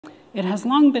It has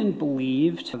long been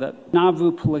believed that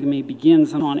Nauvoo polygamy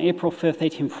begins on April 5th,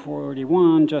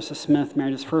 1841. Joseph Smith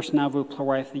married his first Nauvoo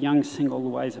wife, the young single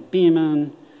Louisa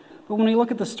Beeman. But when we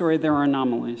look at the story, there are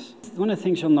anomalies. One of the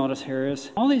things you'll notice here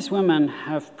is all these women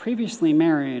have previously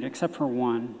married except for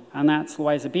one, and that's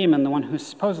Louisa Beeman, the one who's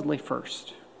supposedly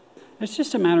first. It's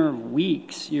just a matter of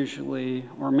weeks, usually,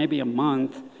 or maybe a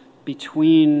month,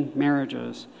 between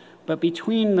marriages. But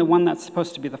between the one that's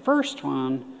supposed to be the first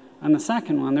one and the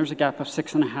second one, there's a gap of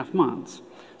 6.5 months.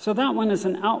 So that one is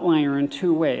an outlier in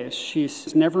two ways.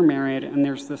 She's never married, and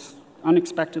there's this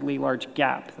unexpectedly large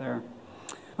gap there.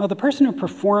 Well, the person who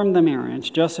performed the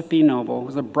marriage, Joseph B. Noble,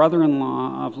 was a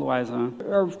brother-in-law of Louisa.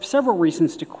 There are several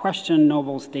reasons to question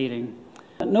Noble's dating.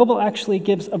 Noble actually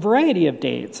gives a variety of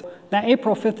dates. That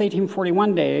April 5th,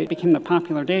 1841 date became the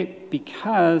popular date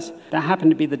because that happened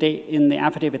to be the date in the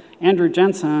affidavit Andrew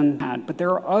Jensen had. But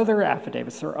there are other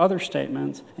affidavits, there are other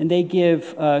statements, and they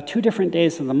give 2 different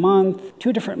days of the month,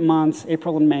 2 different months,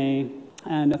 April and May,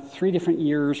 and 3 different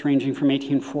years ranging from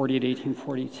 1840 to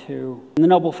 1842. And the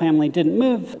Noble family didn't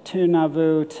move to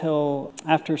Nauvoo till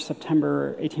after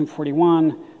September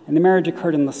 1841. And the marriage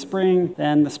occurred in the spring.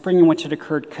 Then the spring in which it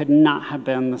occurred could not have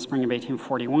been the spring of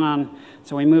 1841.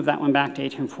 So we moved that one back to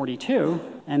 1842,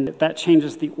 and that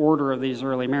changes the order of these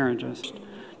early marriages.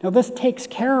 Now this takes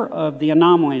care of the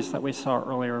anomalies that we saw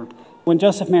earlier. When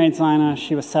Joseph married Zina,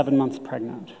 she was 7 months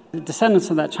pregnant. The descendants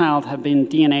of that child have been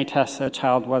DNA tested. The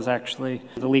child was actually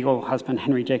the legal husband,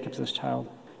 Henry Jacobs' child.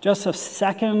 Joseph's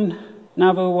second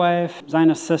Nauvoo wife,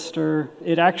 Zina's sister,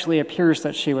 it actually appears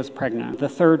that she was pregnant. The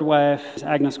third wife,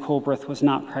 Agnes Colbreth, was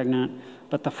not pregnant,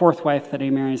 but the fourth wife that he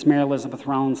marries, Mary Elizabeth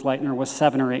Rollins Leitner, was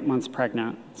 7 or 8 months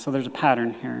pregnant. So there's a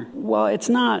pattern here. Well, it's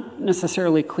not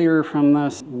necessarily clear from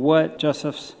this what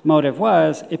Joseph's motive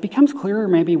was. It becomes clearer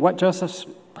maybe what Joseph's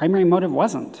primary motive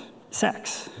wasn't: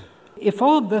 sex. If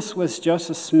all of this was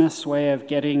Joseph Smith's way of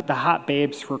getting the hot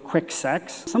babes for quick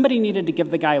sex, somebody needed to give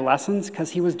the guy lessons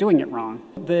because he was doing it wrong.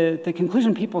 The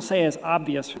conclusion people say is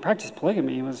obvious. Practice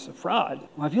polygamy was a fraud.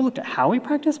 Well, have you looked at how he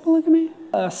practiced polygamy?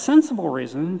 A sensible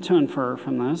reason to infer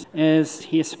from this is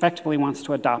he effectively wants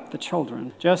to adopt the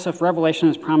children. Joseph, Revelation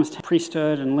has promised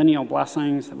priesthood and lineal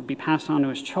blessings that would be passed on to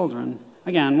his children.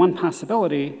 Again, one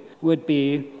possibility would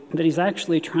be that he's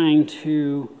actually trying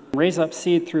to raise up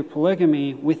seed through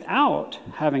polygamy without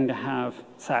having to have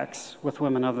sex with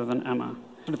women other than Emma.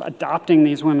 Sort of adopting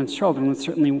these women's children would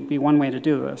certainly be one way to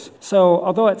do this. So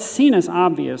although it's seen as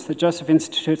obvious that Joseph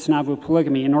institutes Nauvoo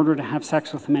polygamy in order to have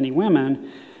sex with many women,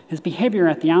 his behavior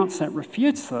at the outset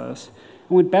refutes this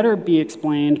and would better be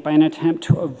explained by an attempt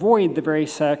to avoid the very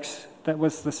sex that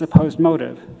was the supposed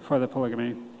motive for the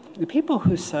polygamy. The people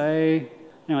who say,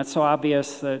 it's so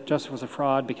obvious that Joseph was a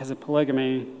fraud because of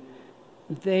polygamy,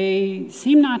 they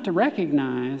seem not to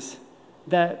recognize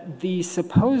that the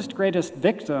supposed greatest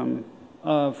victim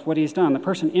of what he's done, the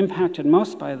person impacted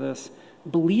most by this,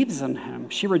 believes in him.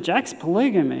 She rejects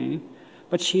polygamy,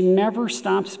 but she never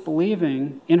stops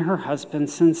believing in her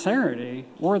husband's sincerity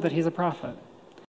or that he's a prophet.